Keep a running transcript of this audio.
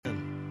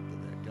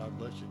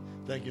bless you.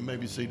 Thank you. You may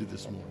be seated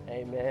this morning.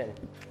 Amen.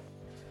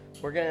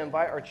 We're going to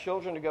invite our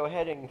children to go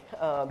ahead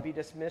and be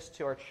dismissed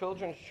to our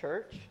children's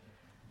church.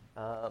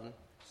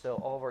 So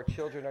all of our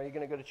children, are you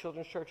going to go to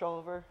children's church,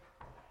 Oliver?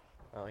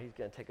 Oh, he's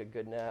going to take a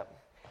good nap.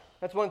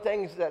 That's one of the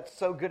things that's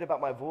so good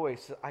about my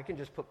voice. I can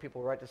just put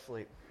people right to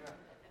sleep.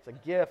 It's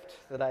a gift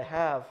that I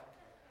have.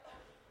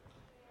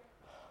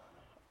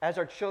 As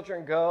our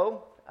children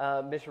go,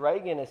 Miss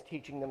Reagan is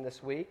teaching them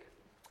this week.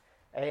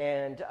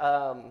 And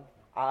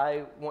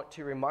I want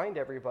to remind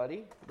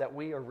everybody that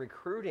we are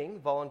recruiting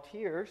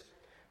volunteers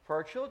for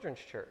our children's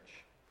church.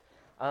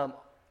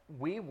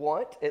 We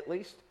want at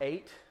least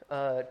 8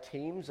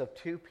 teams of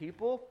 2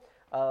 people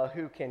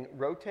who can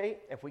rotate.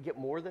 If we get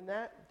more than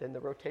that, then the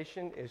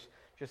rotation is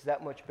just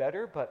that much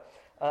better. But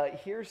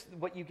here's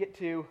what you get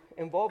to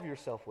involve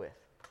yourself with.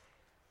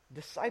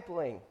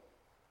 Discipling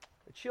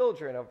the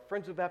children of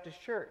Friendswood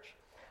Baptist Church.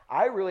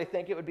 I really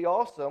think it would be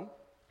awesome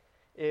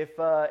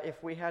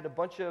if we had a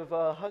bunch of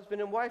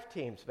husband and wife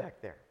teams back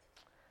there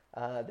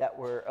that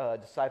were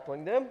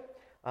discipling them.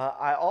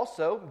 I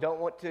also don't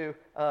want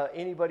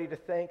anybody to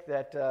think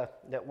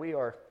that we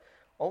are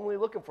only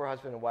looking for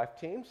husband and wife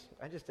teams.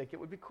 I just think it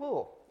would be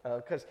cool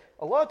because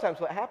a lot of times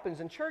what happens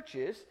in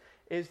churches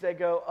is they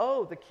go,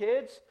 oh, the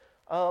kids,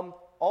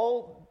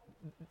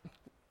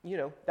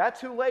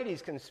 that's who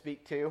ladies can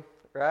speak to,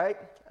 right?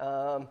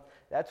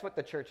 That's what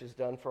the church has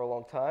done for a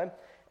long time.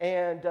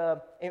 And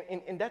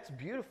that's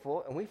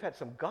beautiful, and we've had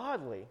some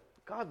godly,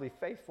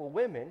 faithful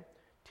women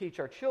teach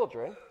our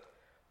children,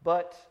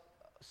 but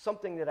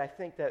something that I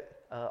think that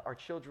our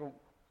children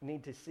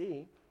need to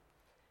see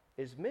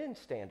is men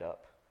stand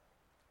up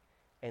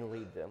and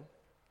lead them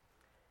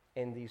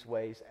in these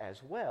ways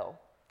as well,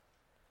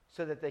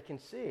 so that they can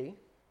see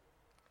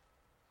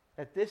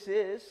that this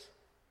is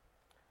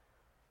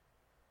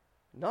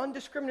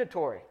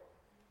non-discriminatory.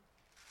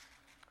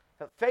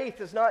 That faith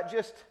is not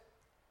just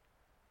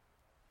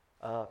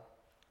a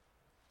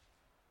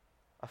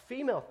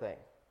female thing.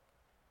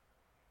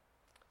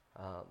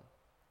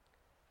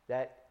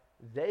 That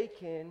they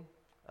can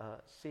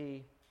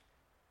see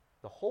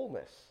the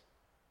wholeness,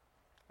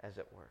 as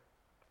it were.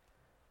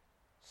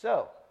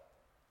 So,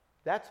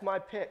 that's my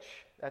pitch.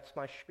 That's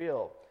my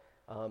spiel.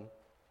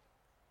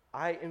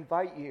 I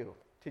invite you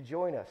to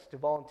join us, to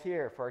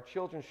volunteer for our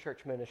children's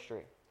church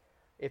ministry.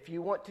 If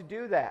you want to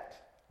do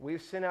that,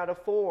 we've sent out a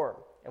form,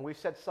 and we've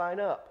said sign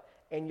up.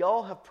 And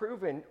y'all have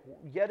proven,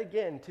 yet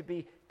again, to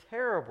be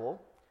terrible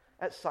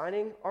at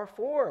signing our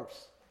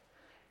forms.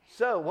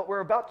 So what we're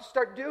about to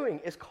start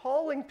doing is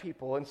calling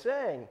people and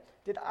saying,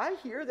 did I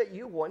hear that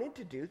you wanted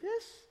to do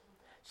this?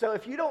 So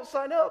if you don't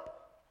sign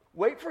up,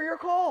 wait for your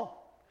call.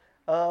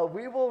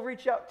 We will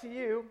reach out to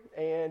you,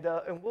 and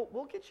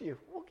we'll get you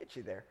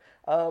there.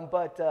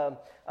 But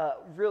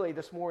really,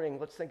 this morning,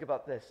 let's think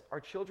about this.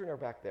 Our children are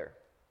back there.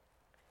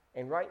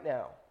 And right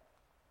now,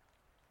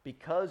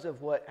 because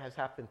of what has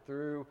happened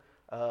through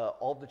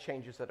all the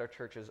changes that our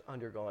church has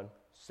undergone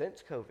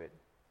since COVID,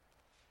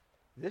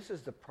 this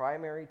is the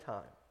primary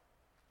time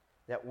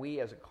that we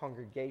as a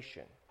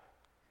congregation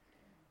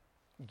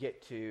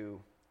get to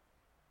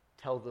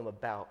tell them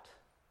about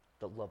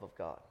the love of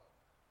God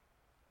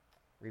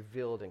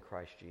revealed in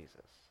Christ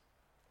Jesus.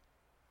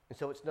 And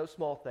so it's no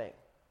small thing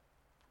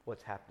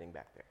what's happening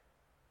back there.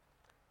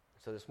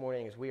 So this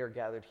morning, as we are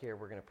gathered here,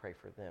 we're going to pray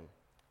for them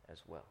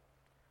as well.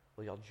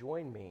 Will y'all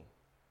join me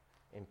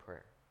in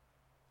prayer?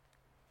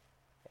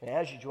 And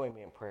as you join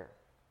me in prayer,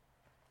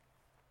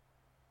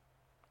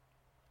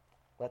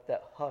 let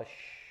that hush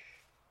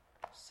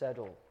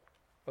settle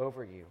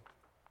over you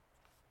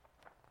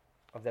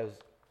of those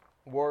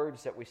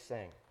words that we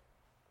sang.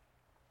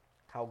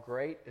 How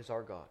great is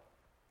our God.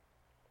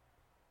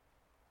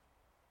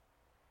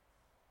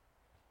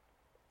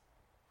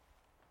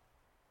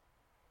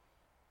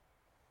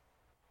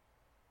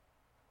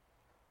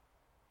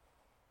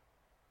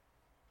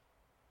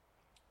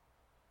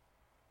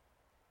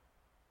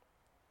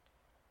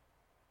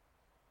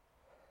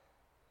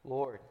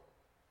 Lord,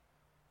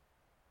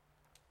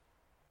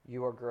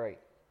 you are great.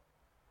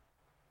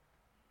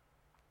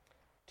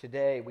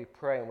 Today we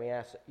pray and we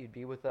ask that you'd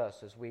be with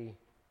us as we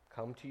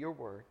come to your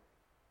word.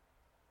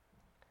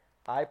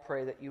 I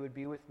pray that you would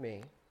be with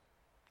me,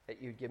 that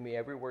you'd give me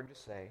every word to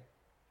say,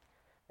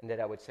 and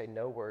that I would say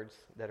no words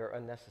that are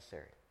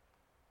unnecessary.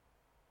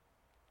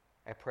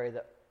 I pray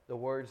that the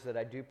words that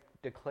I do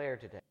declare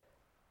today,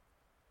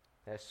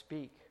 that I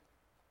speak,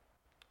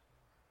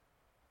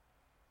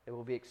 it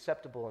will be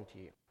acceptable unto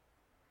you.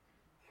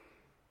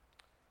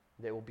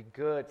 They will be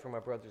good for my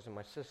brothers and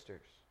my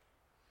sisters,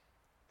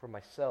 for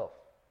myself,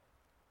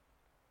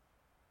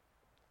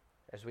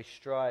 as we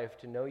strive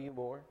to know you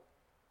more,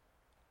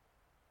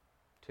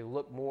 to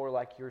look more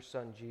like your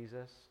Son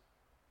Jesus,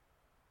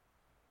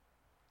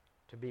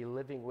 to be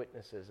living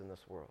witnesses in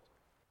this world.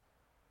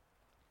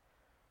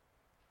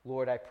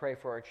 Lord, I pray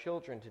for our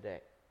children today.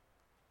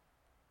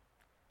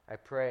 I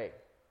pray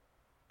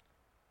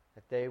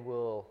that they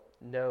will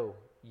know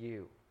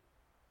you,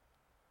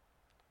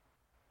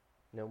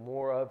 know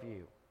more of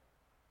you,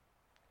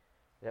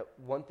 that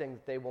one thing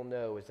that they will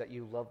know is that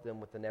you love them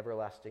with an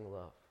everlasting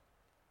love.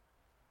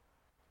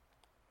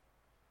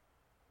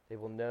 They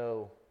will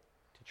know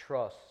to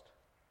trust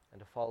and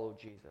to follow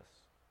Jesus.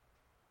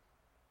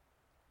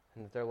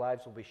 And that their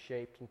lives will be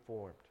shaped and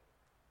formed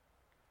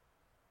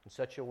in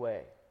such a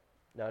way,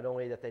 not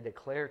only that they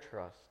declare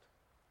trust,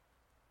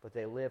 but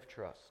they live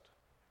trust.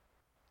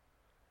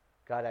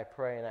 God, I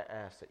pray and I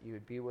ask that you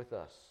would be with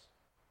us.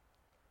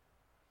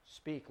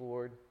 Speak,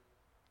 Lord.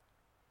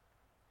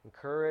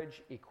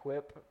 Encourage,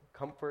 equip,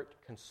 comfort,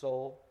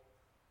 console.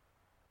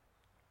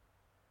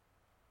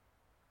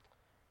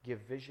 Give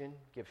vision,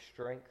 give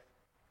strength.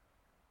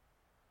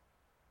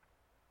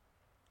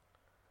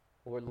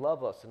 Lord,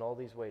 love us in all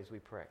these ways, we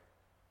pray.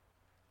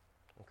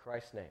 In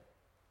Christ's name,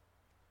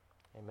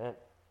 amen.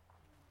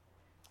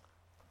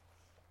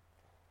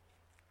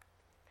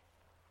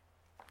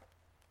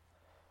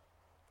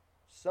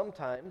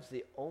 Sometimes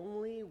the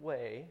only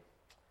way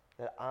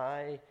that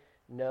I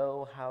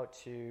know how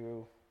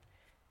to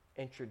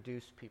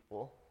introduce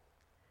people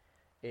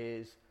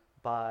is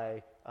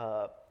by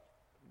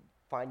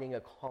finding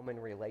a common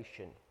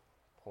relation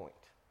point.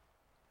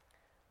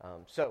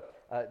 So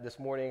this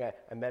morning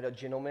I met a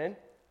gentleman,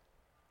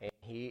 and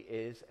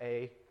he's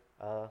a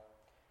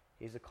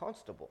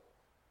constable.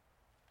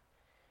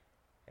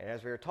 And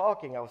as we were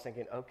talking, I was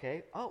thinking,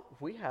 okay,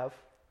 we have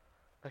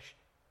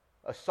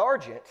a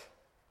sergeant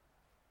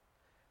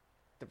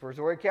at the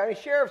Brazoria County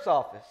Sheriff's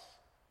Office.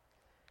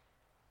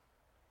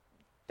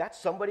 That's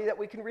somebody that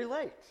we can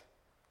relate.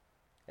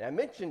 And I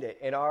mentioned it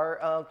in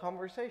our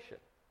conversation.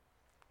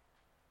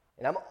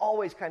 And I'm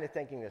always kind of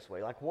thinking this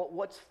way, like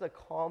what's the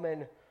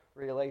common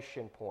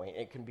relation point?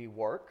 It can be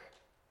work,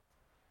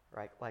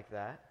 right, like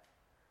that.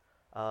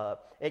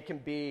 It can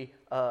be,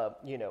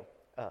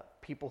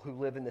 people who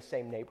live in the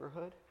same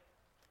neighborhood.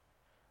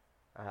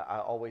 I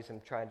always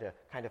am trying to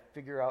kind of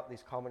figure out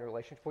these common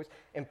relation points.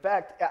 In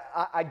fact,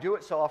 I do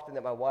it so often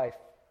that my wife,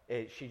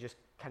 she just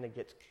kind of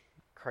gets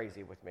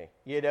crazy with me,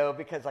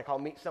 because like I'll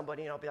meet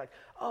somebody and I'll be like,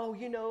 oh,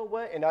 you know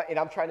what? And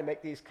I'm trying to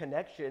make these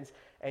connections,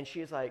 and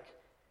she's like,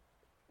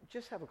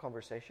 just have a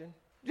conversation.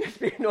 Just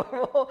be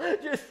normal.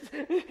 Just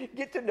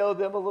get to know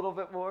them a little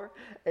bit more.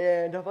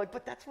 And I'm like,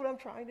 but that's what I'm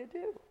trying to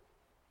do.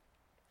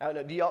 I don't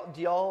know. Do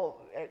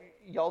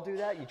y'all do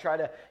that? You try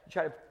to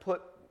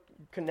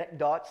connect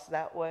dots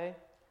that way,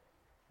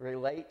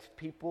 relate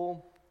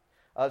people.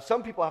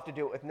 Some people have to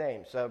do it with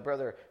names.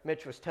 Brother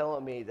Mitch was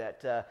telling me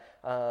that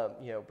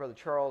Brother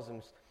Charles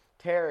and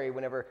Terry,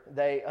 whenever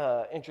they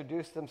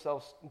introduced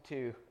themselves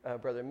to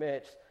Brother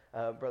Mitch,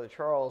 Brother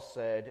Charles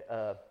said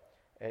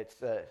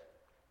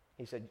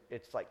he said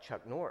it's like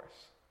Chuck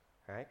Norris,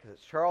 right? Because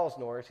it's Charles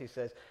Norris. He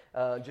says,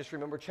 just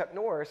remember Chuck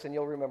Norris and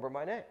you'll remember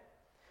my name.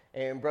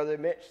 And Brother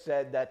Mitch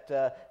said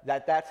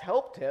that's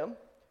helped him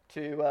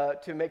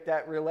to make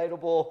that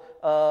relatable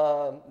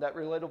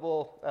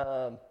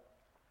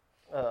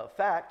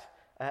fact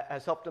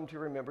has helped them to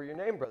remember your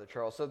name, Brother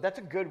Charles. So that's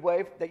a good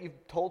way that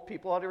you've told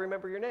people how to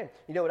remember your name.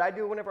 You know what I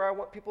do whenever I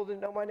want people to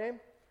know my name?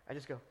 I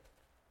just go.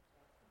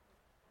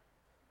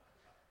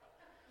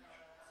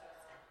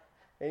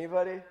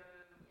 Anybody?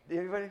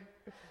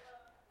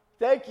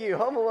 Thank you,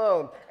 Home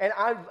Alone. And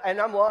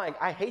I'm lying.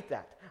 I hate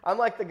that. I'm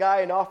like the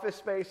guy in Office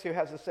Space who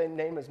has the same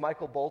name as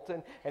Michael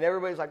Bolton, and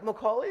everybody's like,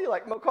 Macaulay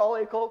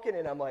Culkin,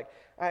 and I'm like,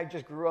 I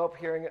just grew up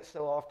hearing it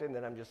so often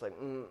that I'm just like,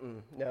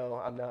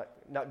 no, I'm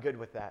not good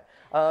with that.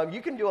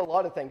 You can do a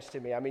lot of things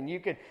to me. I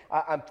mean,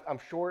 I'm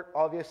short,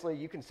 obviously.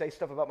 You can say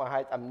stuff about my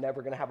height. I'm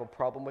never going to have a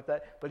problem with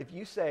that. But if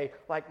you say,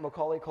 like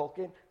Macaulay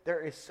Culkin,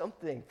 there is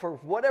something, for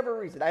whatever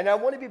reason, and I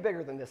want to be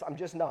bigger than this, I'm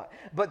just not.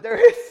 But there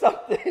is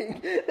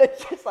something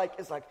that's just like,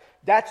 it's like,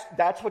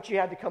 that's what you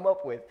had to come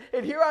up with.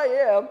 And here I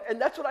am, and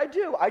that's what I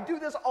do. I do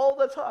this all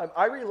the time.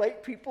 I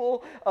relate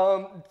people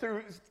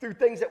through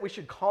things that we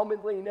should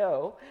commonly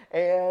know,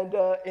 and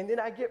then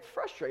I get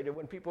frustrated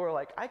when people are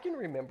like, I can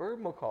remember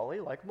Macaulay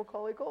like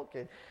Macaulay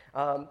Culkin.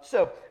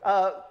 So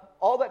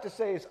all that to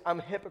say is I'm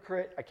a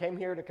hypocrite. I came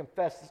here to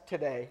confess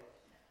today.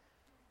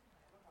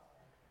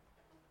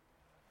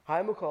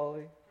 Hi,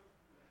 Macaulay.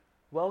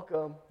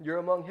 Welcome. You're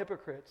among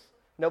hypocrites.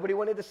 Nobody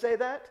wanted to say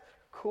that?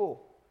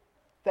 Cool.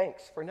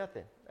 Thanks for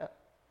nothing.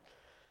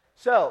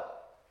 So,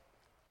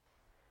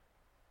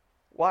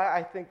 why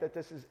I think that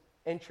this is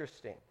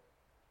interesting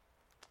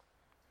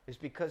is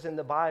because in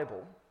the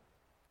Bible,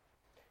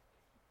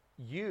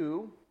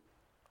 you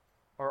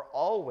are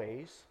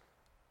always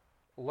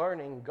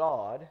learning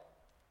God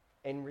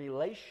in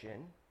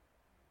relation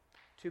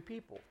to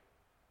people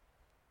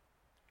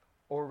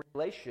or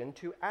relation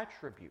to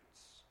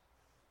attributes.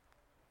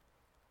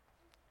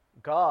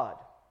 God,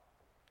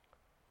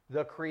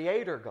 the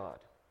Creator God.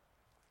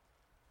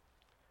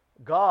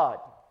 God,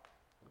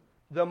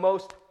 the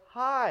Most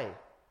High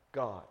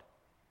God.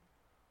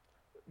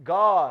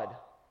 God,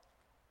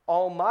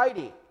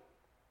 Almighty.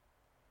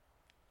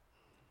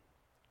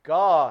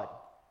 God,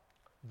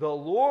 the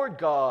Lord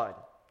God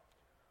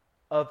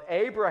of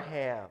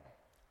Abraham,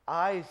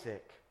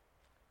 Isaac,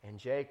 and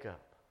Jacob.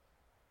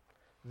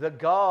 The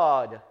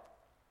God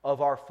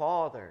of our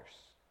fathers.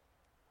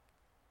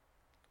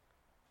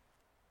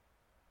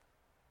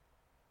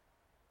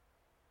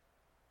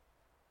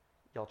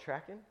 Y'all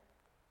tracking?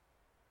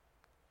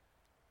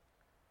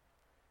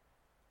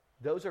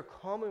 Those are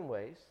common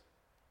ways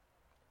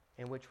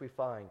in which we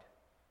find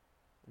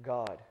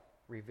God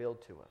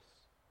revealed to us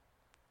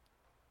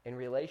in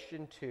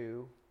relation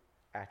to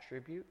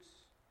attributes,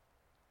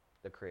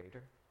 the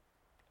Creator,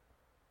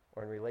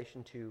 or in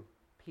relation to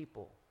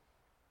people,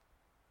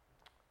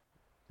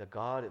 the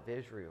God of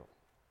Israel.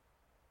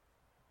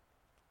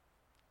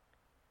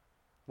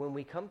 When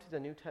we come to the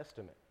New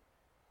Testament,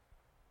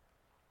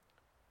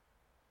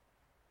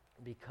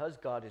 because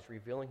God is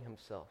revealing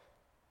himself,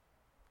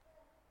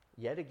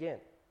 yet again,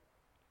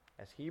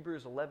 as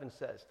Hebrews 11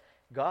 says,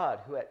 God,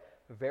 who at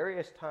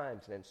various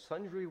times and in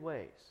sundry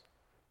ways,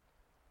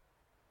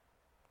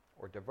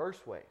 or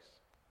diverse ways,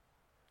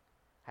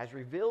 has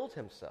revealed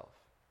himself,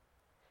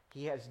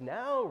 he has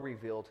now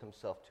revealed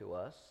himself to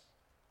us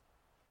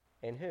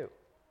in who?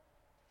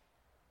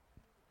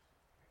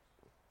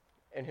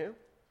 In who?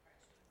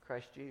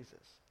 Christ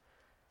Jesus.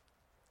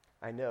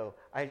 I know.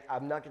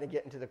 I'm not going to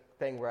get into the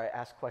thing where I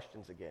ask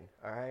questions again,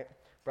 all right?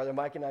 Brother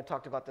Mike and I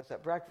talked about this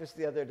at breakfast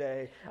the other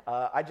day.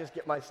 I just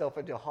get myself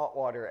into hot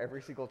water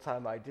every single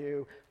time I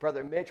do.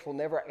 Brother Mitch will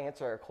never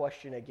answer a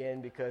question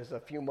again because a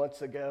few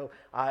months ago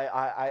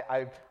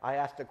I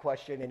asked a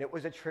question and it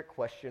was a trick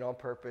question on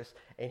purpose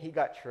and he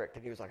got tricked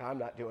and he was like, I'm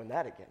not doing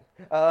that again.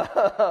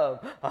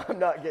 I'm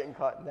not getting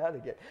caught in that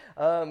again.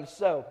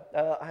 So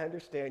I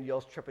understand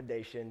y'all's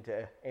trepidation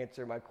to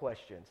answer my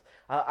questions.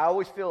 I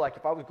always feel like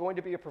if I was going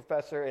to be a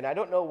professor, and I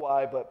don't know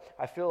why, but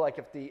I feel like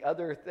if the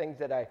other things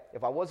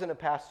if I wasn't a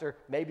pastor,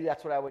 maybe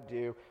that's what I would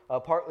do,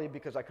 partly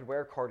because I could wear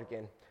a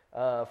cardigan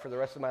for the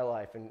rest of my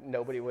life, and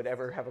nobody would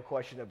ever have a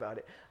question about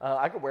it.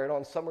 I could wear it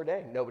on summer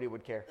day. Nobody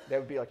would care. They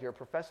would be like, you're a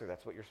professor.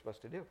 That's what you're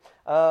supposed to do.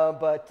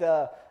 But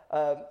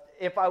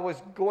if I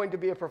was going to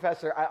be a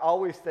professor, I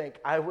always think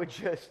I would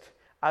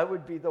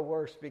be the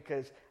worst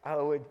because I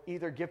would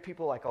either give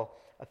people like a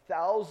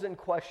 1,000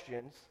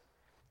 questions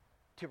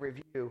to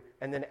review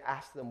and then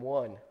ask them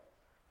one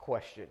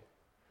question.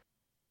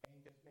 And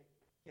just make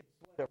kids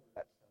sweat over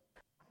that stuff.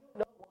 I don't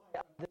know why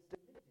I'm this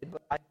demented,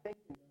 but I think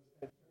in those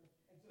terms.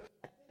 And so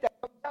I think that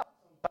comes out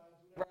sometimes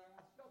whenever I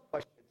ask those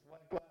questions.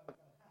 Like, well,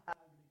 I'm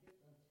going to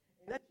get them.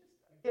 And that's just,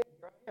 again,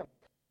 here I am.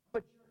 I'm a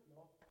jerk,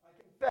 y'all. I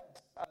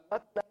confess. I'm not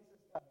the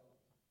nicest guy.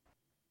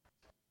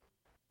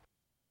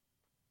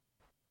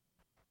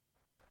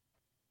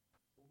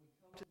 When we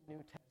come to the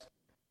New Testament,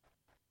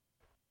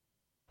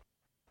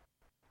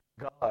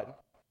 God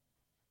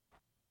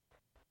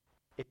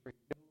is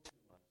revealed to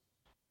us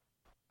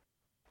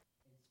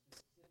in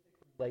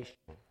specific relation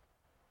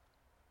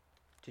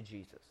to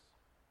Jesus.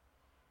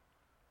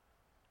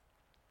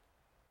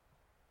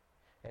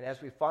 And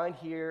as we find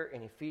here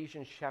in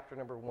Ephesians chapter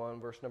number 1,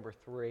 verse number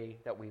 3,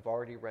 that we've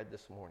already read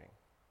this morning,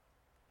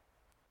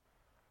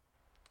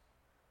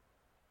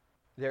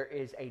 there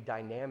is a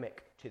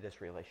dynamic to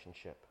this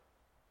relationship.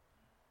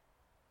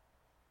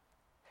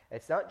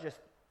 It's not just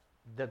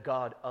the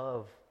God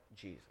of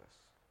Jesus.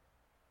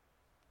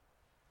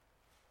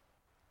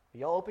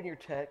 Y'all open your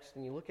text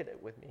and you look at it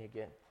with me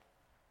again.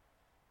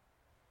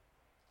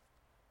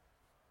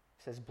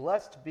 It says,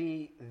 blessed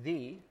be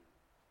the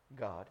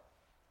God.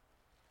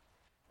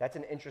 That's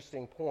an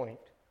interesting point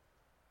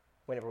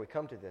whenever we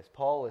come to this.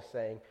 Paul is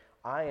saying,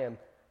 I'm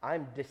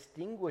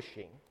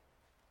distinguishing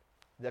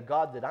the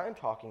God that I'm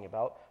talking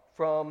about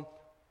from,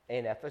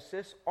 in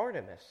Ephesus,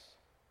 Artemis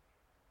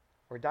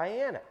or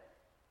Diana,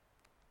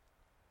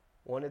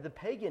 one of the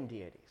pagan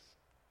deities.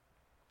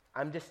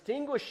 I'm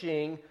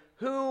distinguishing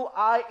who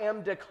I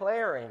am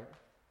declaring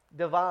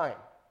divine,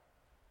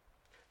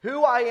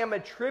 who I am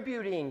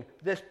attributing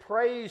this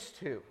praise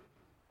to,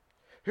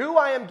 who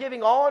I am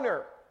giving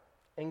honor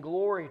and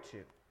glory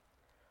to.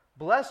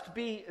 Blessed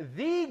be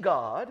the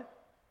God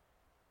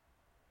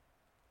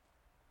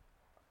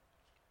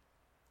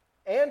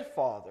and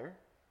Father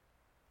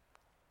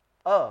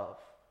of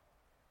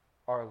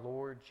our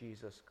Lord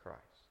Jesus Christ.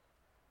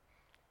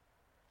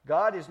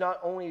 God is not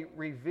only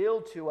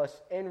revealed to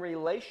us in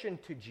relation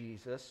to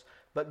Jesus,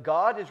 but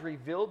God is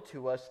revealed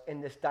to us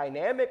in this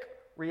dynamic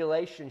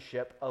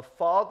relationship of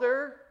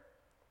father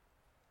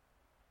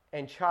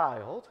and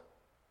child,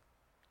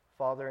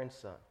 father and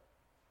son.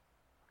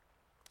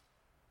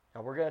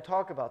 Now, we're going to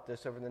talk about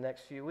this over the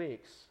next few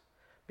weeks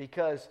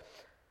because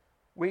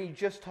we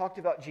just talked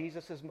about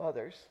Jesus'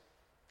 mothers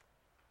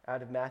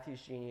out of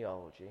Matthew's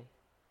genealogy.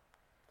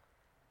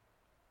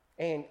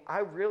 And I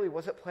really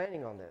wasn't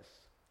planning on this,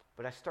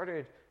 but I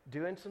started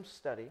doing some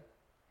study,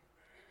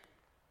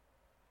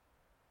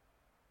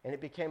 and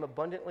it became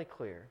abundantly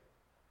clear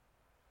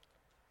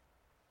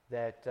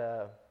that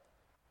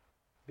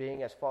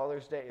being as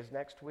Father's Day is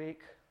next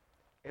week,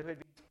 it would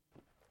be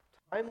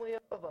timely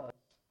of us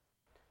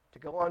to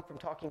go on from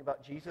talking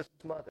about Jesus'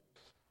 mothers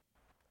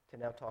to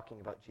now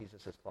talking about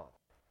Jesus' father.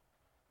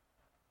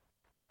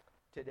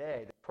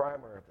 Today, the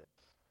primer of this,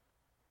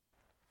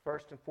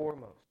 first and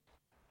foremost,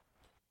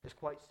 is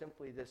quite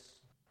simply this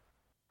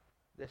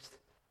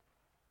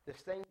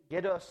thing to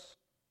get us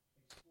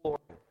exploring,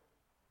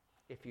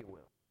 if you will.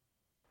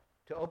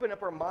 To open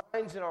up our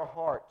minds and our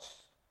hearts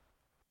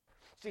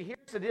See,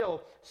 here's the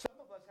deal. Some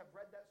of us have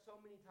read that so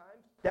many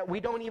times that we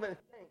don't even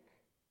think,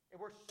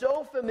 and we're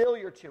so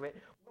familiar to it,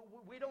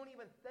 we don't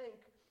even think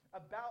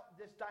about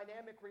this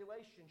dynamic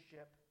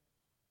relationship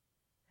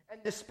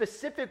and the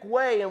specific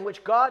way in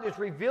which God is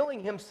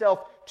revealing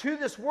himself to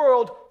this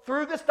world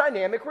through this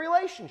dynamic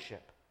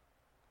relationship.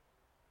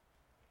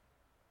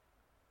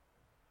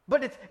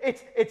 But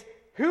it's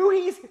who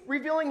he's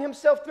revealing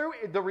himself through,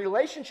 the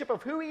relationship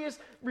of who he is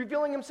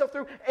revealing himself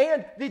through,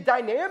 and the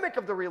dynamic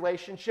of the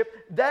relationship,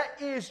 that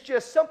is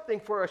just something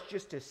for us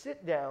just to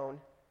sit down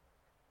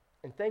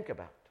and think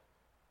about.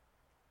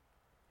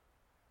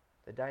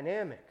 The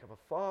dynamic of a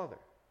father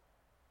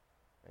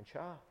and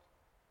child.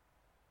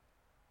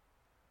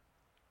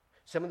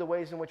 Some of the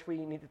ways in which we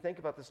need to think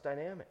about this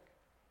dynamic.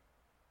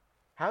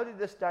 How did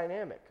this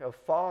dynamic of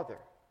father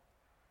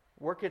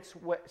work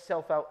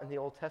itself out in the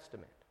Old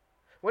Testament?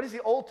 What does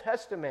the Old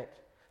Testament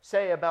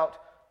say about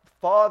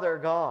Father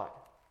God?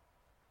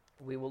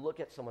 We will look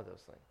at some of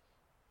those things.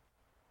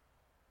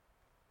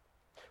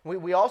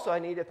 We also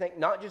need to think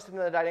not just in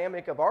the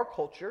dynamic of our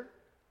culture,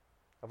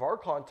 of our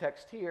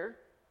context here,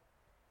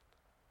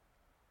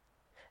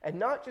 and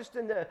not just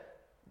in the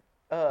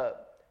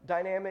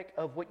dynamic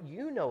of what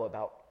you know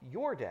about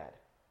your dad.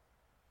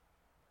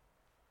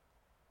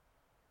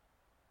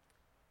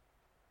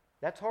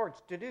 That's hard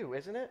to do,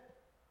 isn't it?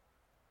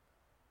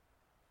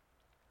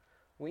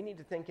 We need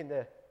to think in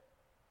the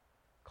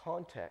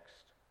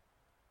context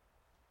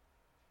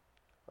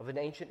of an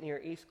ancient Near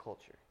East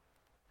culture.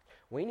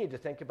 We need to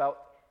think about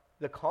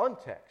the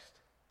context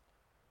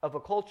of a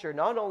culture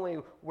not only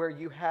where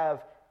you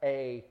have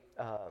a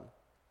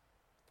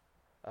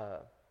I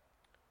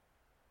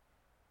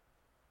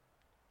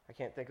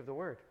can't think of the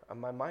word.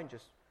 My mind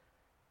just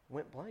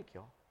went blank,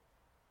 y'all.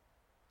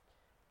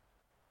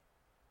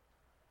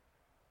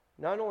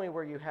 Not only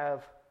where you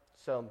have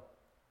some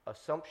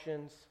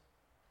assumptions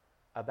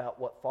about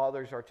what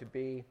fathers are to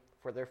be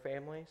for their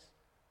families,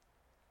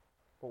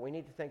 but we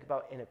need to think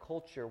about in a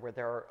culture where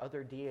there are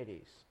other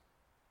deities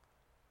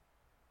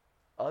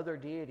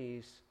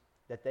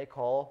that they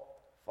call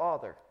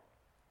Father.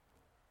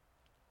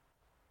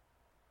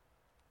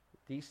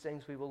 These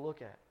things we will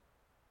look at,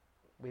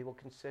 we will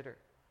consider.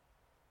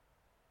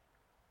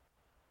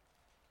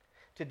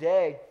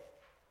 Today,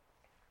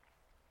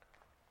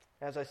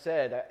 as I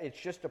said, it's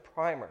just a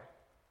primer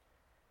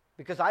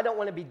because I don't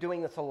want to be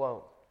doing this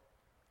alone.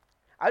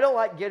 I don't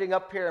like getting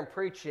up here and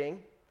preaching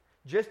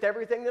just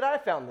everything that I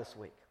found this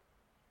week.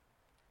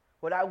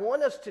 What I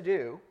want us to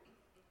do,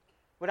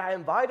 what I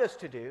invite us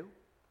to do,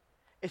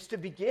 is to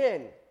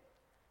begin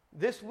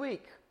this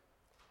week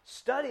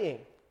studying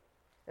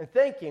and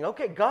thinking,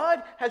 okay,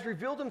 God has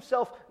revealed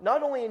himself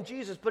not only in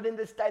Jesus, but in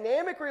this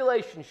dynamic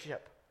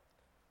relationship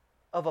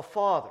of a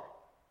father.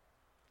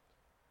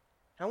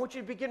 I want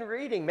you to begin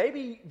reading.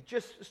 Maybe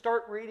just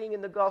start reading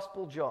in the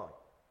Gospel of John.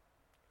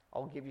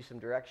 I'll give you some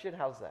direction.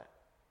 How's that?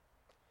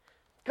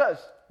 Because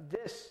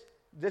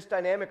this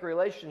dynamic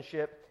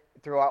relationship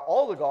throughout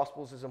all the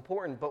Gospels is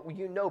important, but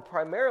you know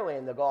primarily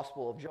in the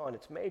Gospel of John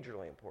it's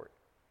majorly important.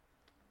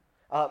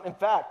 In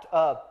fact,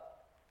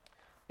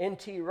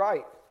 N.T.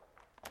 Wright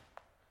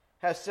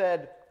has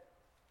said,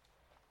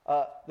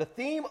 the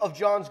theme of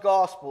John's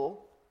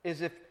Gospel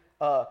is if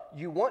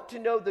you want to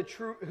know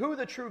who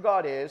the true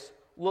God is,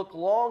 look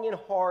long and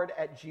hard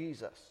at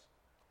Jesus.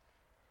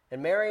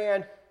 And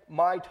Marianne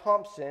Mai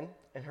Thompson,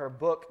 in her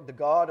book, The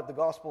God of the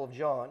Gospel of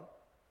John,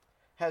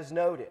 has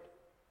noted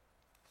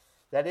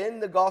that in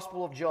the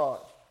Gospel of John,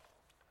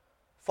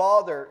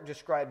 Father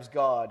describes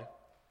God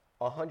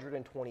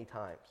 120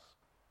 times.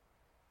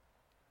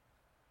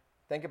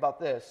 Think about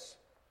this,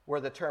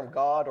 where the term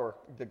God, or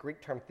the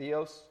Greek term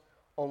theos,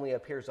 only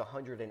appears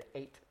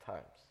 108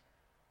 times.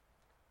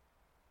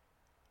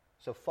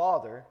 So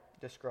Father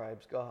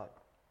describes God.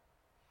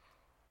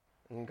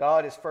 And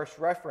God is first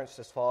referenced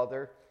as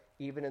Father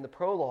even in the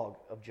prologue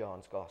of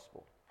John's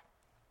Gospel.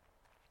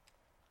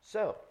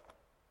 So,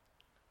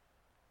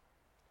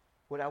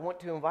 what I want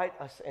to invite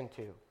us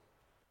into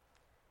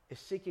is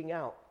seeking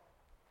out,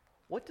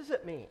 what does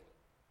it mean?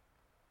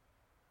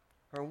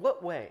 Or in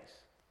what ways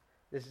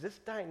does this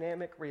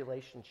dynamic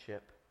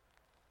relationship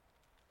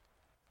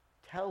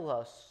tell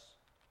us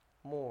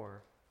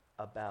more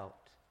about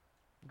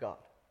God?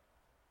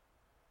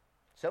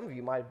 Some of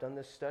you might have done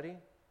this study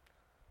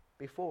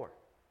before.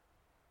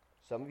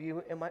 Some of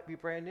you, it might be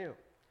brand new.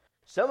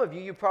 Some of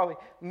you, you probably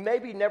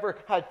maybe never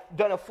had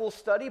done a full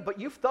study, but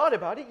you've thought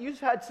about it. You've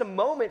had some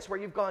moments where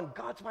you've gone,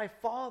 God's my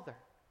Father.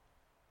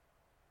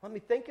 Let me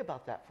think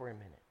about that for a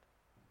minute.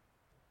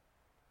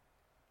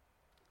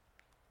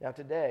 Now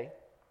today,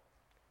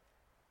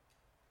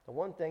 the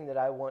one thing that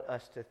I want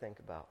us to think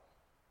about,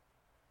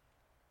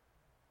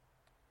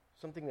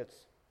 something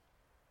that's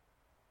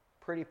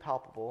pretty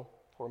palpable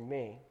for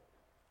me,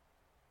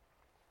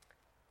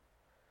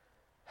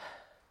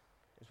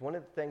 is one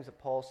of the things that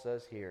Paul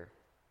says here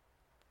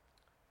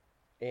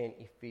in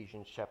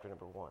Ephesians chapter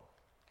number 1.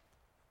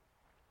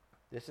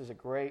 This is a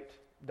great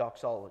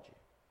doxology.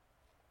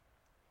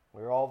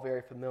 We're all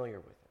very familiar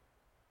with it.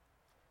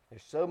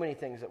 There's so many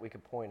things that we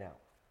could point out.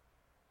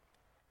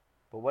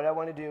 But what I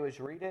want to do is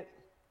read it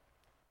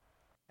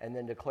and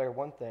then declare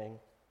one thing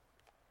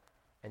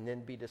and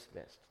then be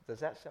dismissed. Does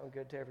that sound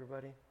good to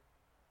everybody?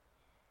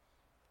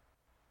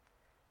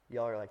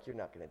 Y'all are like, you're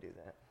not going to do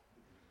that.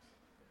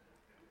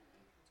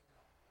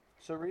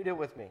 So read it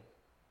with me.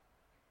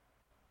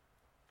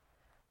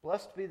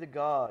 Blessed be the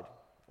God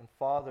and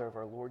Father of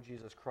our Lord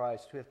Jesus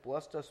Christ, who hath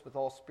blessed us with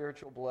all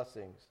spiritual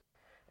blessings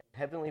in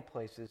heavenly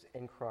places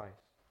in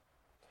Christ,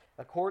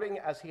 according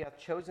as he hath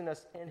chosen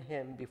us in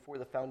him before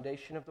the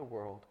foundation of the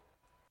world,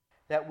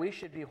 that we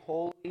should be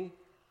holy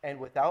and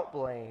without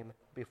blame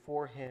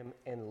before him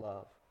in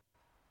love,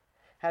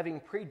 having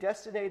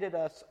predestinated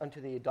us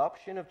unto the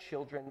adoption of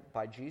children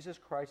by Jesus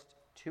Christ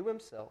to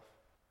himself,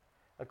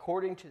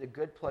 according to the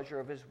good pleasure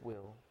of his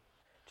will,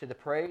 to the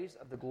praise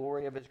of the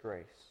glory of his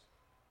grace,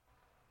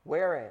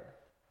 wherein,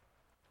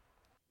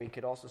 we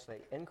could also say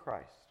in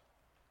Christ,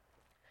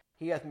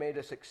 he hath made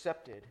us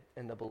accepted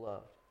in the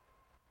beloved.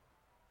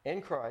 In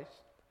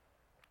Christ,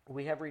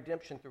 we have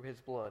redemption through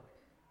his blood,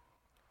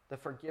 the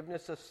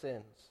forgiveness of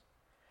sins,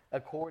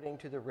 according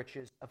to the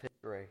riches of his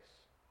grace.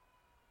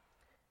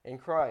 In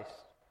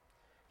Christ,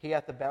 he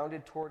hath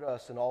abounded toward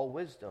us in all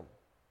wisdom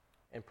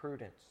and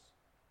prudence,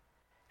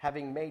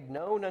 having made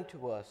known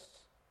unto us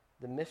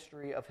the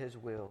mystery of his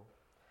will,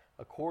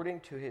 according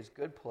to his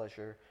good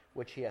pleasure,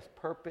 which he hath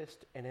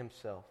purposed in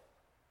himself,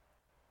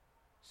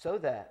 so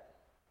that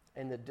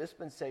in the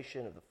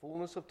dispensation of the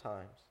fullness of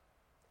times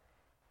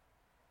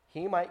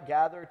he might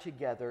gather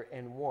together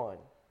in one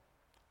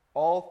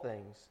all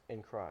things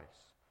in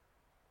Christ,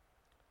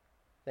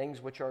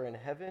 things which are in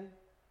heaven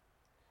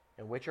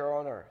and which are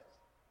on earth,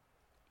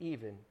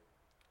 even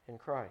in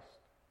Christ.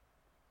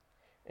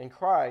 In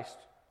Christ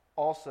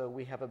also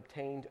we have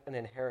obtained an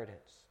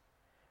inheritance,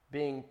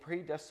 being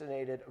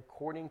predestinated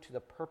according to the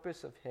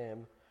purpose of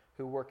him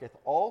who worketh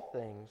all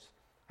things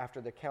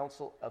after the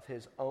counsel of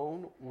his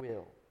own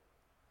will,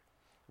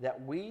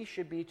 that we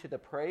should be to the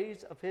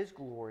praise of his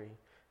glory,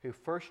 who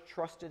first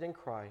trusted in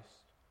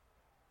Christ,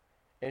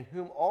 in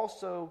whom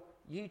also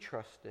ye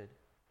trusted,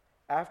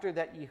 after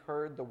that ye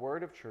heard the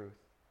word of truth,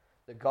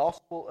 the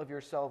gospel of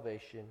your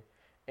salvation,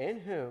 in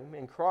whom,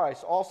 in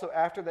Christ, also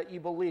after that ye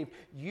believed,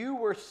 you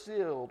were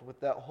sealed with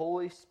that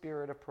Holy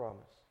Spirit of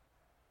promise,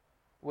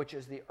 which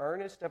is the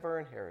earnest of our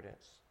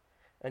inheritance,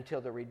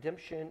 until the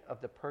redemption of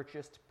the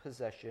purchased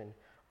possession,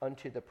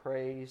 unto the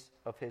praise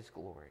of his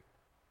glory.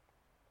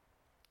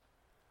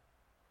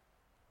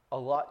 A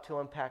lot to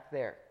unpack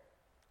there.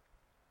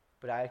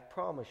 But I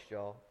promised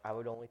y'all I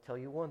would only tell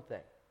you one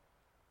thing.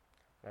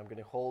 I'm going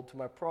to hold to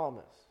my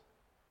promise.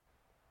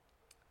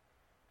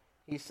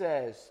 He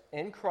says,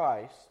 in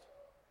Christ,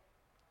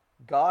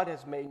 God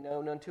has made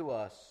known unto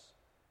us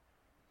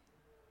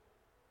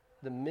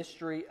the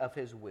mystery of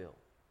his will.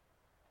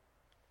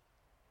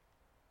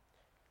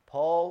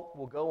 Paul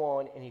will go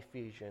on in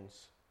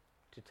Ephesians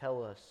to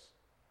tell us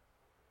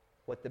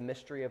what the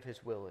mystery of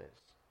his will is.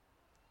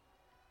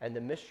 And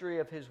the mystery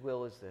of his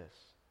will is this,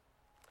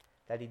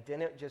 that he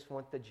didn't just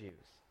want the Jews.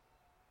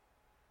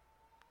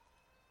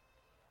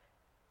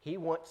 He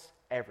wants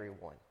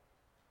everyone.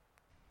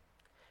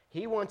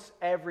 He wants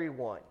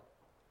everyone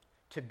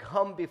to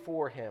come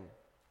before him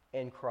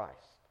in Christ.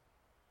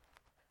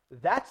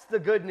 That's the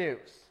good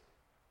news.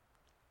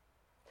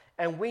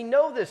 And we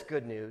know this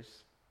good news.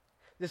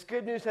 This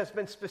good news has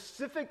been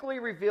specifically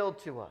revealed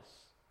to us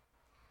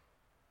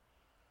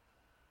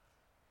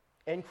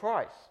in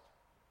Christ.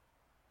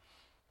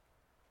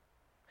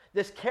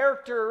 This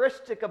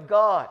characteristic of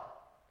God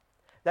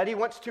that he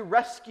wants to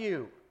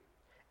rescue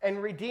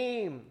and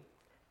redeem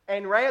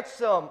and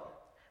ransom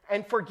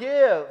and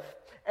forgive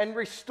and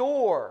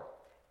restore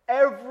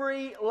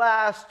every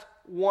last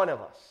one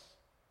of us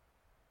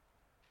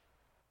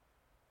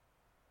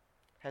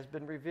has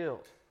been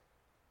revealed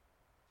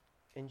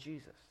in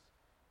Jesus.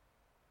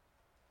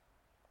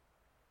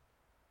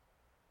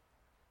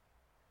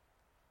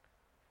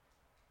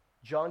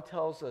 John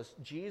tells us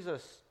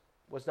Jesus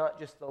was not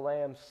just the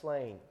lamb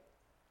slain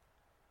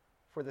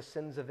for the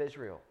sins of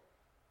Israel.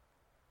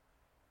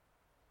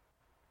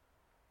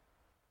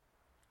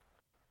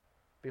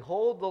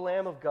 Behold the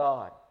Lamb of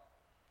God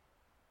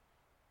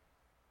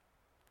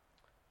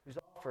who's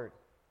offered,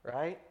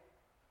 right,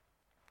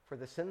 for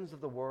the sins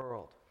of the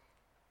world.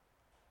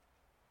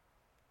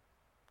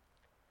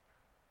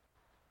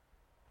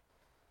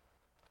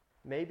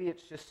 Maybe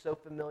it's just so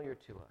familiar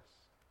to us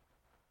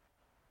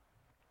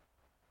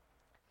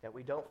that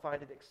we don't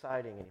find it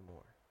exciting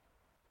anymore.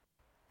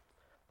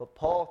 But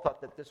Paul thought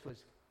that this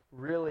was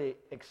really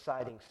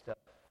exciting stuff.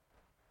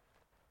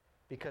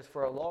 Because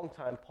for a long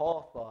time,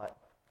 Paul thought,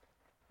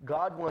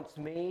 God wants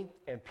me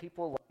and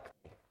people like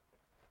me.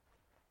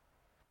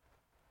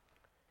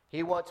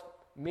 He wants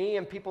me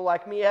and people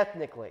like me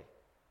ethnically.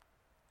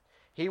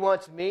 He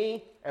wants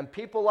me and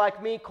people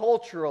like me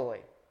culturally.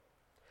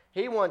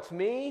 He wants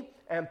me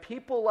and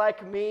people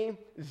like me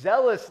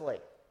zealously.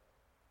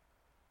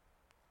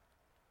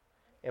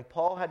 And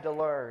Paul had to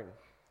learn,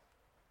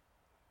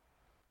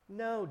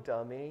 no,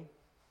 dummy.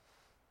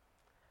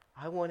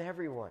 I want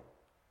everyone.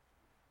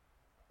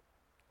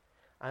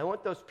 I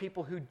want those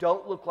people who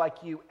don't look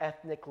like you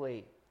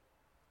ethnically.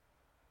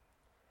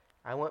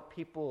 I want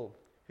people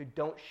who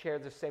don't share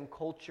the same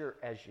culture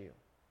as you.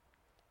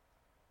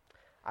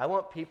 I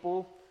want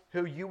people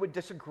who you would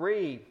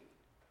disagree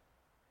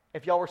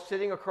if y'all were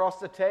sitting across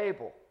the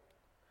table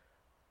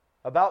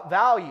about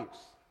values,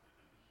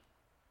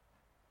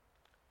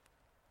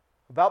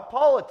 about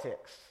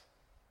politics,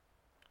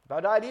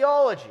 about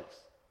ideologies.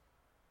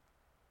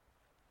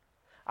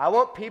 I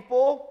want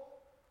people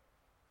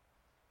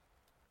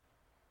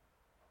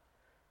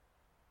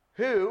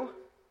who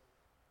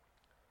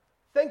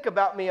think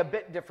about me a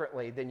bit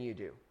differently than you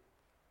do,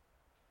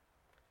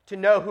 to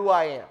know who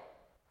I am.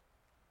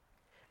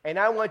 And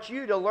I want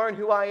you to learn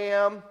who I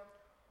am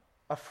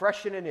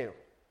afresh and anew.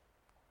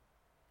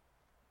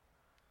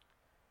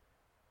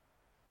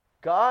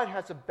 God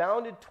has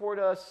abounded toward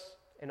us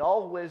in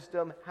all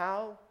wisdom.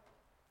 How?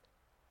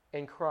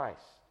 In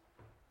Christ.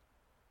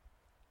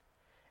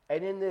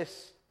 And in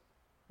this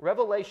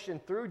revelation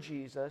through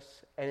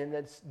Jesus, and in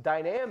this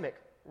dynamic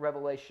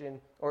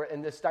revelation, or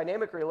in this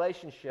dynamic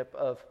relationship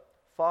of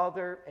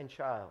father and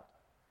child,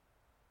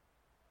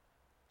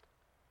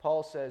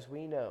 Paul says,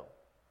 we know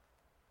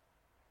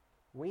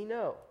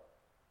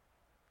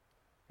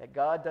that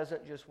God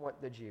doesn't just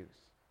want the Jews.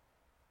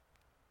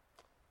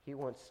 He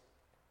wants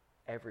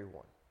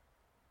everyone.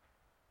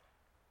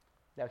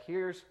 Now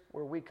here's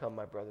where we come,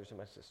 my brothers and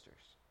my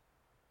sisters.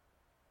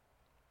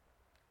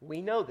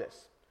 We know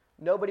this.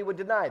 Nobody would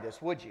deny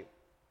this, would you?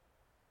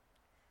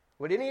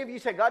 Would any of you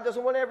say God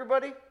doesn't want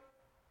everybody?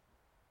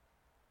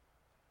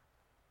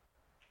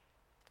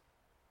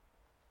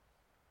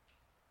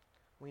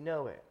 We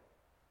know it.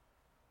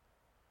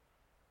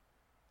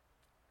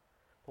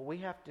 But we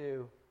have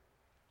to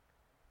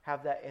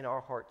have that in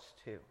our hearts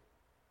too.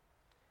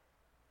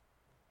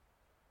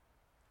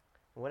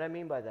 And what I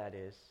mean by that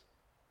is,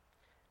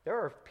 there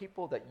are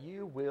people that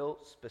you will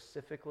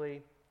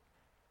specifically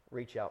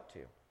reach out to.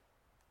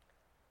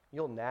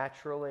 You'll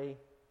naturally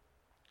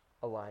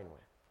align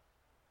with.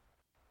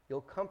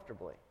 You'll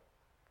comfortably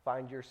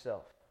find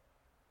yourself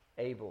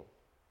able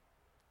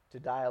to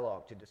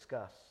dialogue, to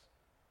discuss,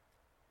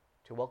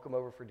 to welcome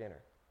over for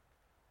dinner.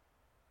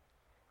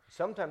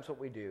 Sometimes what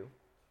we do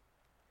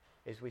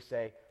is we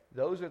say,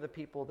 those are the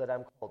people that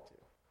I'm called to.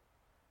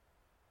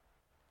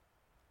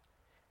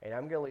 And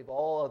I'm going to leave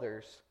all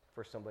others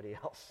for somebody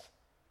else.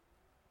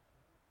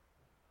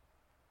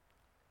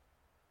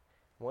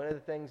 One of the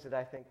things that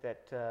I think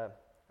that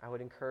I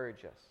would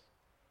encourage us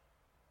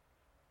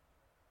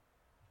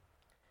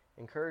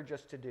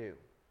to do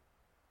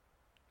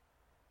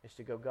is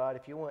to go, God,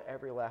 if you want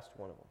every last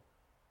one of them,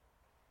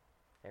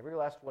 every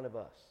last one of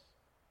us,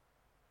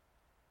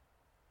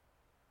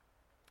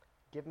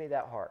 give me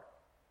that heart.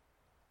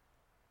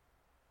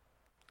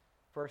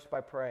 First,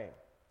 by praying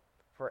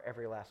for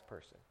every last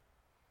person.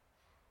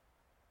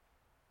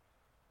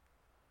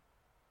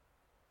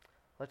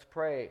 Let's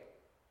pray.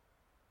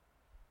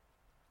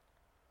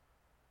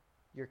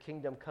 Your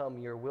kingdom come,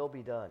 your will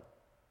be done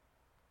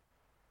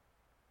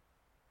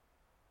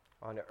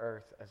on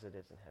earth as it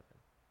is in heaven.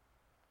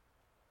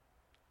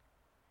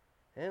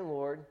 And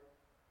Lord,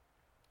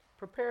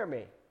 prepare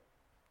me.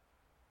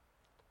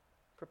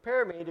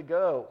 Prepare me to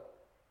go,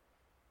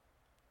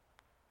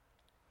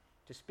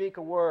 to speak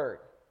a word,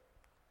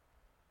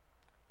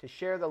 to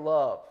share the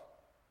love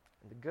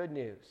and the good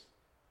news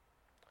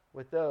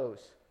with those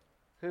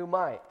who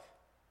might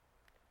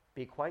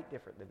be quite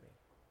different than me.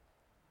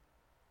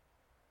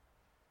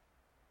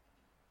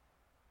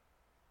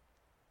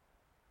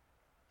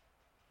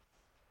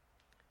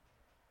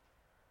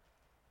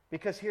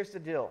 Because here's the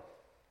deal.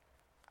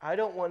 I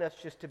don't want us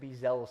just to be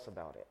zealous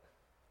about it.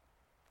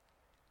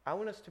 I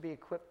want us to be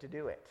equipped to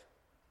do it.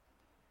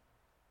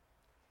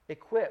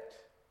 Equipped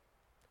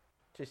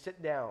to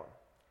sit down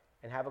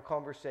and have a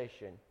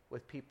conversation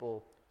with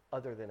people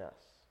other than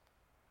us.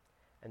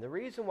 And the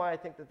reason why I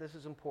think that this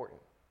is important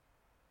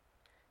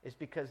is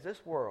because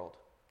this world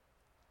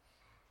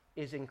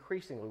is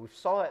increasingly, we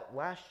saw it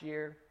last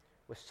year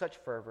with such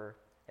fervor,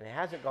 and it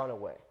hasn't gone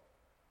away.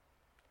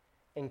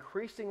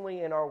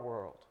 Increasingly in our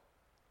world,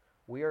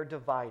 we are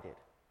divided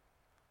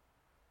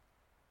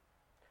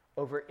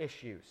over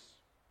issues,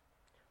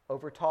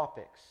 over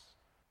topics.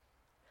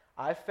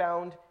 I've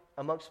found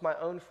amongst my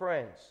own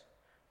friends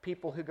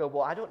people who go,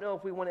 well, I don't know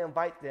if we want to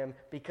invite them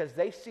because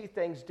they see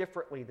things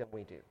differently than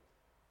we do.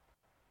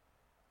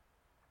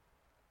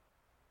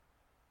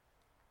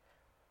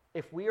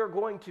 If we are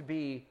going to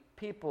be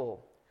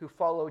people who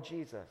follow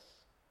Jesus,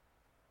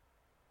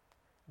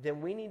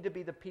 then we need to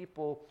be the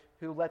people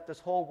who let this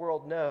whole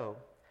world know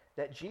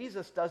that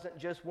Jesus doesn't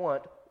just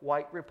want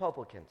white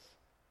Republicans.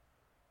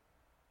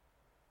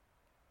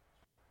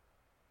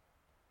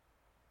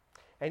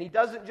 And he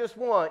doesn't just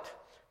want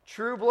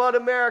true blood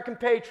American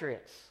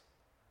patriots.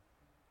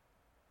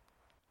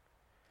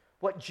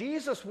 What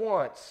Jesus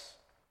wants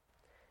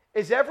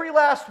is every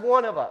last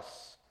one of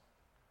us.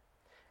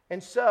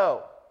 And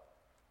so,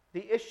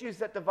 the issues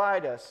that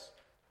divide us,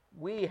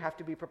 we have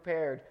to be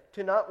prepared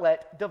to not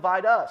let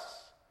divide us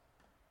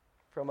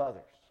from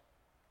others.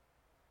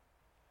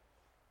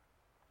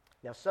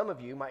 Now, some of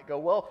you might go,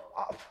 well,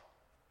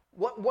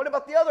 what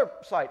about the other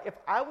side? If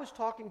I was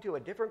talking to a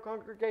different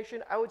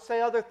congregation, I would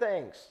say other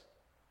things.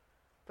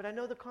 But I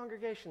know the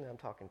congregation that I'm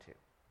talking to.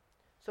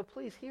 So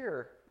please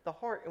hear the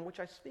heart in which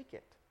I speak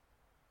it.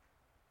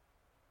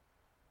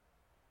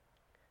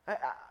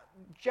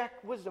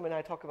 Jack Wisdom and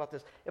I talk about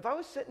this. If I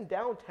was sitting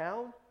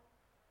downtown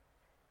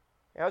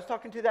and I was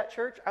talking to that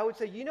church, I would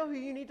say, you know who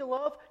you need to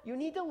love? You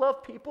need to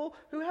love people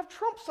who have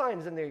Trump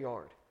signs in their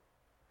yard.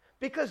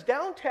 Because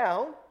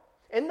downtown,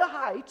 in the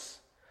Heights,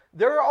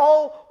 they're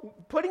all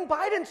putting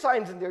Biden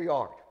signs in their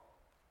yard.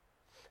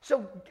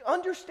 So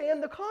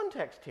understand the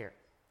context here.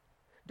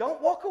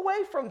 Don't walk away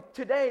from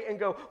today and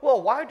go,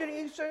 well, why did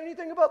he say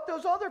anything about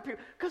those other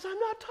people? Because I'm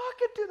not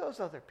talking to those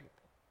other people.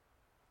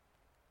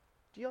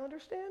 Do you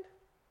understand?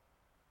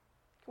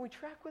 Can we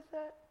track with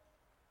that?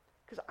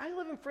 Because I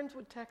live in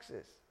Friendswood,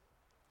 Texas,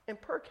 and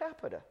per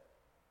capita,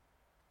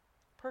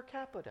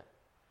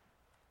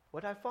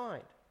 what I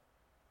find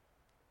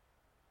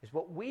is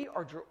what we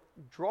are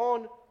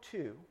drawn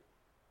to,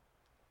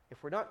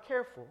 if we're not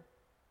careful,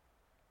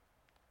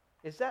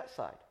 is that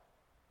side.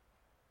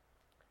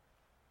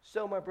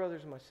 So, my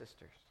brothers and my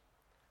sisters,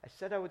 I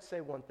said I would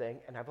say one thing,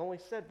 and I've only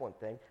said one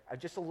thing. I've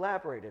just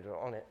elaborated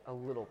on it a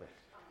little bit.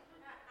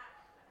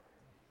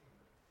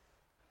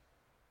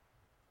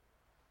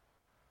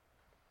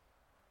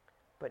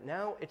 But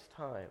now it's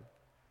time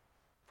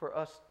for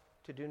us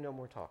to do no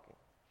more talking.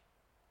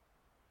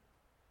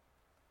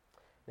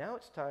 Now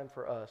it's time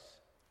for us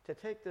to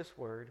take this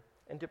word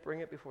and to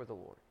bring it before the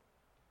Lord.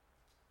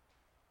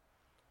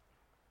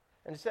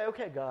 And to say,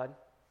 okay, God,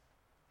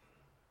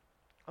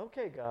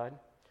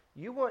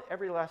 you want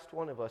every last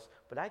one of us,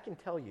 but I can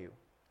tell you,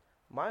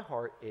 my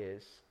heart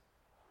is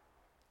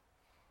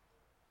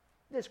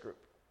this group.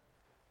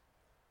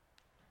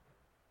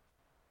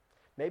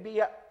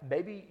 Maybe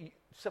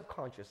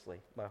subconsciously,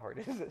 my heart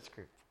is this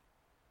group.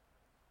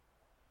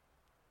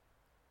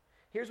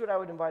 Here's what I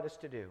would invite us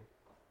to do.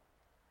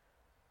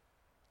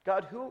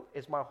 God, who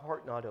is my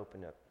heart not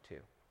open up to?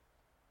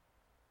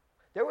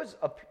 There was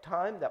a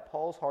time that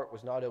Paul's heart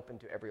was not open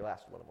to every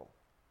last one of them.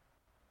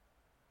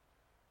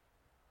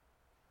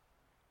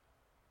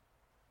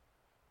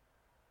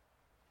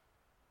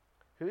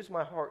 Who's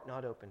my heart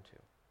not open to?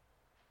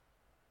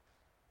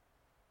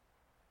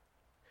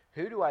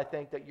 Who do I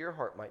think that your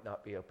heart might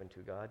not be open to,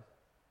 God?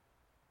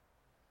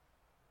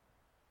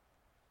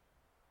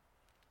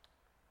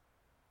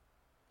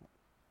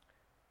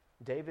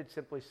 David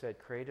simply said,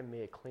 create in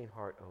me a clean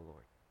heart, O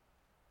Lord.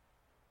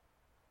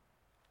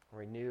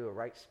 Renew a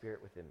right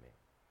spirit within me.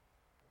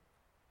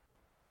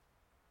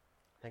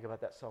 Think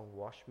about that song,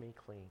 Wash Me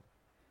Clean.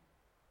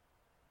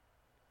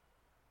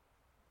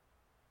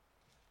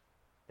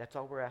 That's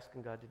all we're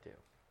asking God to do.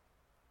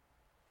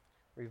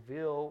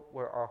 Reveal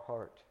where our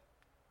heart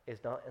is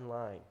not in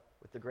line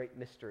with the great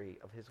mystery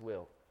of his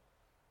will.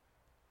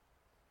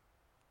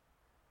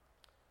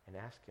 And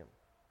ask him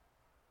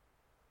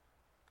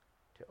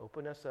to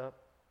open us up,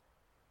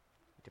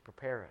 to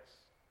prepare us,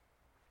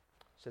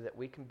 so that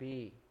we can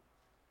be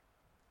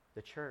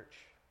the church,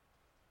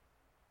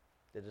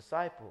 the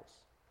disciples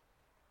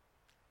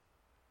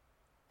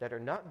that are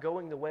not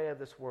going the way of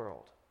this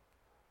world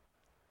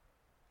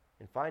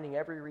and finding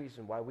every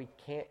reason why we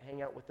can't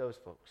hang out with those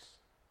folks.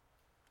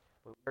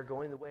 But we're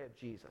going the way of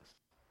Jesus.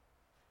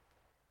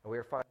 And we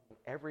are finding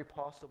every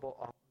possible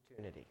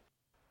opportunity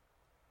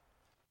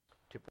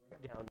to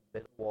break down the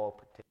middle wall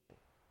partition.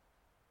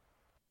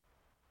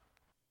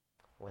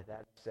 With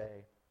that,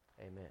 say,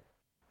 amen.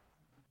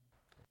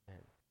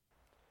 Amen.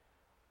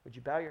 Would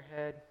you bow your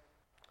head,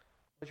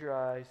 close your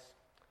eyes?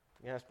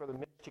 I'm going to ask Brother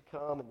Mitch to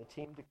come and the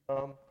team to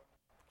come.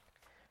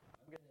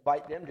 I'm going to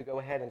invite them to go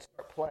ahead and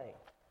start playing.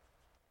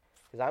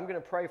 Because I'm going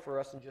to pray for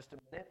us in just a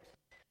minute.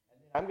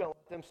 And then I'm going to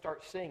let them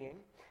start singing.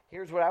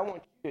 Here's what I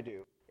want you to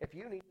do. If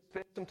you need to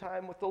spend some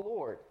time with the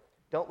Lord,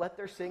 don't let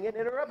their singing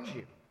interrupt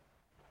you.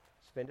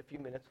 Spend a few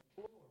minutes with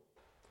the Lord.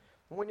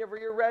 And whenever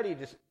you're ready,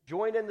 just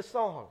join in the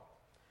song.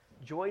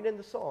 Join in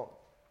the song.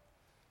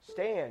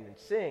 Stand and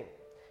sing.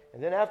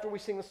 And then after we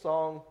sing the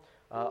song,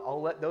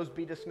 I'll let those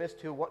be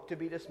dismissed who want to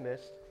be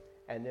dismissed,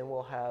 and then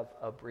we'll have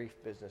a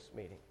brief business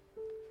meeting.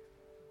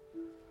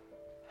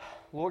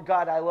 Lord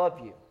God, I love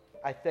you.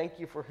 I thank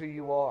you for who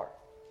you are.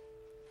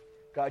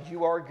 God,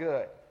 you are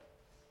good,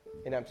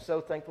 and I'm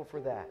so thankful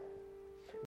for that.